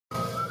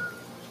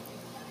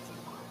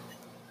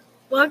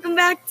Welcome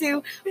back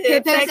to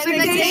Pip's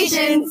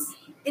Expectations.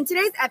 In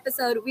today's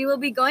episode, we will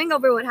be going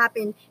over what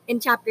happened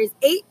in chapters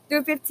 8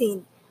 through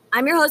 15.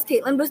 I'm your host,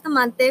 Caitlin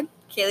Bustamante.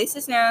 Kaylee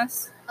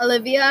Cisneros.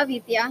 Olivia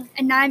Avitia.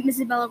 And I'm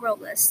Isabella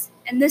Robles.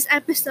 In this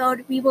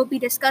episode, we will be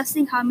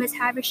discussing how Miss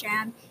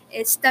Havisham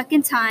is stuck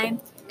in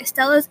time,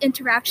 Estella's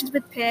interactions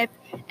with Pip,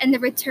 and the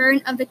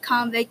return of the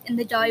convict in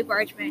the Jolly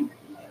Bargeman.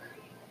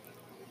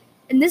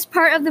 In this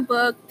part of the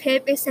book,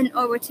 Pip is sent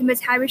over to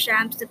Miss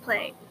Havisham's to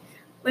play.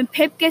 When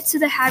Pip gets to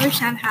the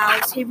Havisham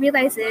house, he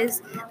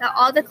realizes that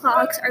all the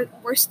clocks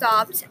were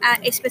stopped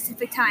at a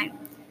specific time,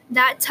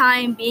 that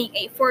time being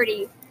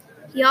 8:40.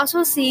 He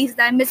also sees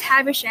that Miss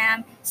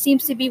Havisham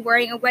seems to be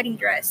wearing a wedding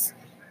dress.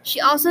 She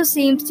also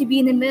seems to be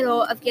in the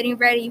middle of getting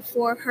ready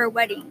for her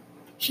wedding.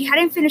 She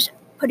hadn't finished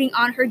putting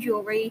on her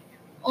jewelry.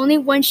 Only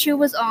one shoe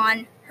was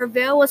on, her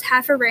veil was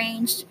half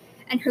arranged,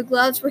 and her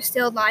gloves were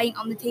still lying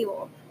on the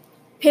table.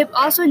 Pip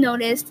also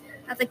noticed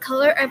that the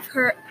color of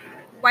her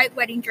white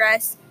wedding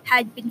dress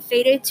had been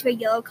faded to a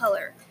yellow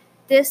color.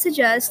 This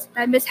suggests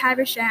that Miss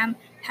Havisham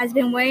has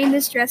been wearing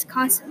this dress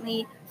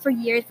constantly for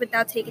years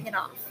without taking it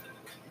off.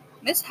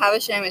 Miss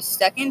Havisham is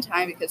stuck in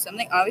time because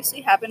something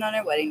obviously happened on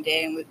her wedding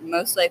day, and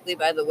most likely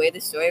by the way the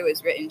story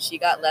was written, she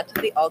got left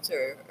at the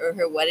altar, or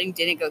her wedding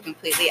didn't go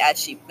completely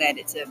as she planned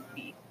it to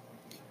be.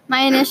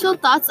 My initial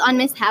thoughts on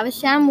Miss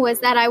Havisham was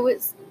that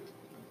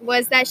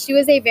she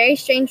was a very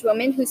strange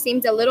woman who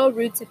seemed a little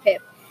rude to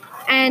Pip,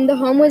 and the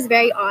home was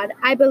very odd.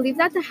 I believe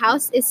that the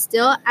house is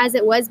still as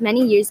it was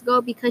many years ago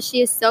because she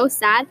is so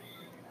sad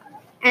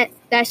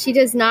that she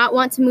does not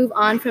want to move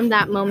on from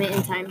that moment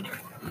in time.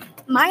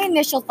 My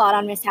initial thought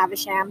on Miss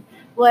Havisham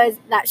was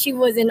that she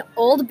was an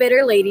old,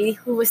 bitter lady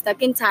who was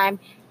stuck in time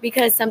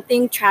because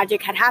something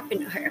tragic had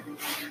happened to her.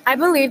 I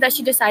believe that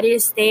she decided to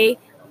stay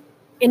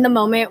in the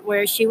moment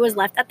where she was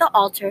left at the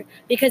altar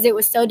because it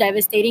was so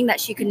devastating that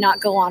she could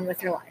not go on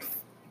with her life.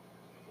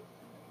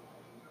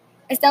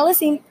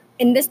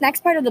 In this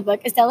next part of the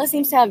book, Estella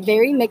seems to have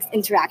very mixed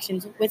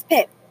interactions with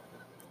Pip.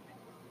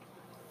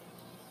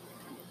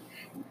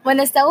 When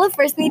Estella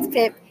first meets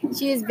Pip,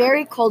 she is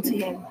very cold to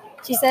him.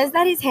 She says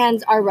that his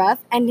hands are rough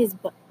and his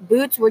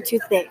boots were too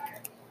thick.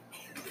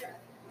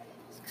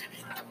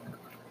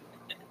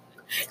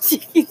 She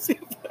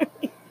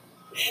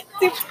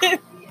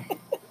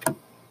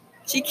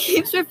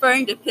keeps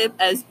referring to Pip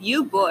as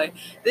you boy.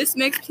 This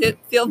makes Pip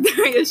feel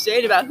very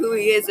ashamed about who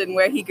he is and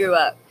where he grew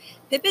up.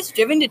 Pip is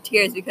driven to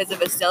tears because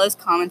of Estella's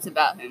comments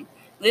about him.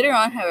 Later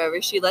on,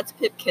 however, she lets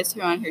Pip kiss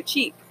her on her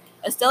cheek.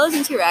 Estella's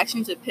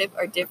interactions with Pip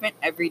are different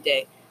every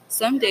day.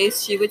 Some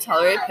days she would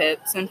tolerate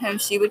Pip,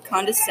 sometimes she would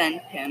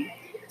condescend him,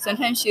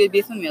 sometimes she would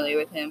be familiar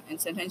with him,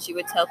 and sometimes she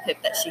would tell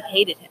Pip that she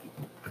hated him.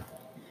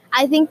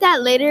 I think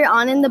that later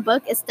on in the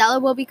book, Estella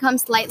will become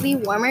slightly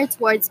warmer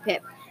towards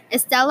Pip.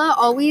 Estella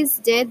always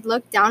did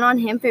look down on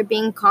him for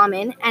being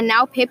common, and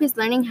now Pip is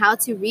learning how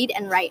to read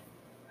and write.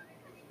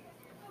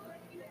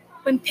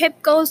 When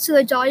Pip goes to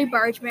the Jolly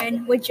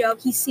Bargeman with Joe,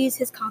 he sees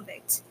his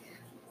convict.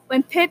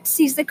 When Pip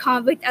sees the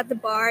convict at the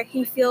bar,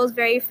 he feels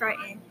very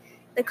frightened.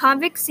 The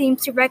convict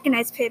seems to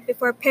recognize Pip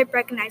before Pip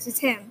recognizes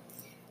him.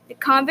 The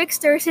convict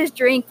stirs his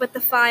drink with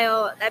the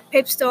file that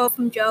Pip stole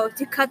from Joe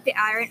to cut the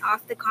iron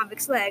off the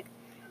convict's leg.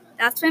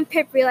 That's when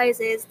Pip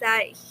realizes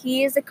that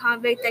he is the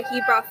convict that he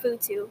brought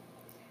food to.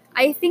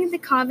 I think the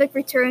convict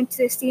returned to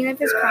the scene of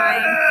his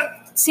crime,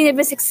 scene of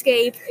his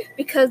escape,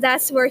 because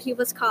that's where he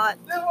was caught.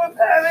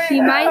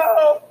 He might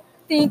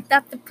think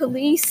that the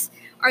police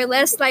are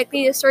less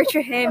likely to search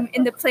for him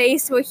in the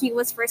place where he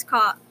was first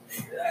caught.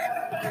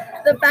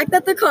 The fact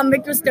that the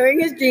convict was stirring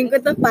his drink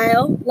with the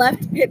file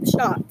left Pip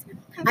shocked.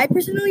 I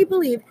personally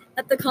believe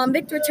that the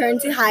convict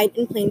returned to hide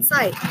in plain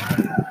sight.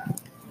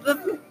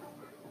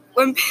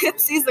 When Pip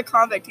sees the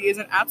convict, he is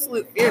in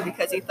absolute fear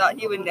because he thought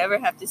he would never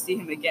have to see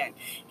him again.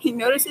 He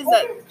notices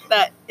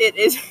that it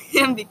is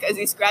him because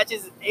he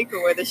scratches his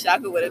ankle where the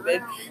shackle would have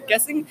been,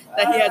 guessing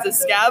that he has a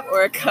scab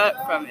or a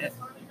cut from it.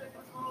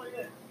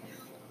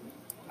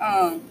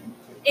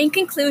 In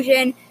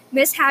conclusion,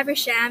 Miss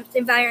Havisham's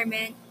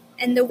environment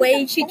and the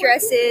way she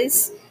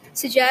dresses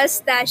suggests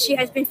that she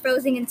has been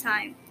frozen in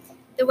time.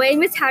 The way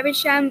Miss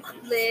Havisham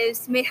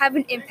lives may have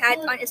an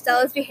impact on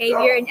Estella's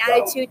behavior and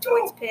attitude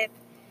towards Pip.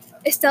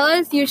 Estella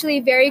is usually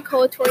very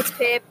cold towards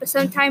Pip, but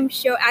sometimes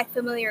she'll act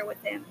familiar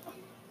with him.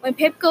 When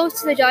Pip goes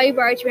to the Jolly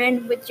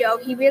Bargeman with Joe,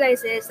 he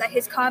realizes that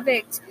his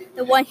convict,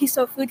 the one he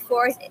stole food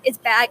for, is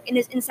back and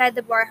is inside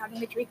the bar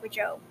having a drink with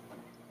Joe.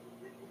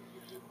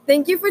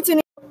 Thank you for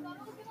tuning in.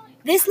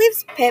 This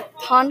leaves Pip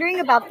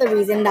pondering about the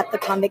reason that the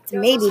convict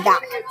may be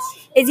back.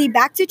 Is he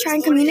back to try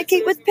and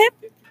communicate with Pip?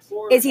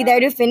 Is he there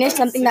to finish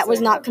something that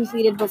was not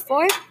completed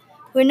before?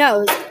 Who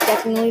knows?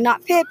 Definitely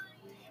not Pip.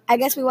 I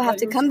guess we will have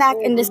to come back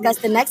and discuss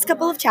the next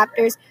couple of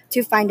chapters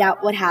to find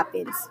out what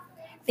happens.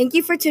 Thank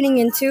you for tuning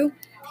into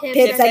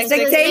Pip's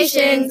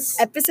Expectations,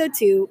 Episode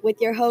 2,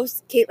 with your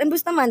hosts, Caitlin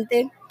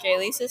Bustamante,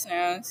 Kaylee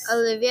Cisneros,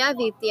 Olivia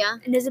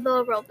Avitia, and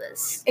Isabella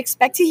Robles.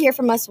 Expect to hear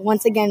from us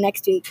once again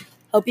next week.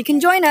 Hope you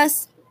can join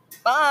us.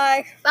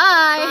 Bye.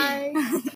 Bye.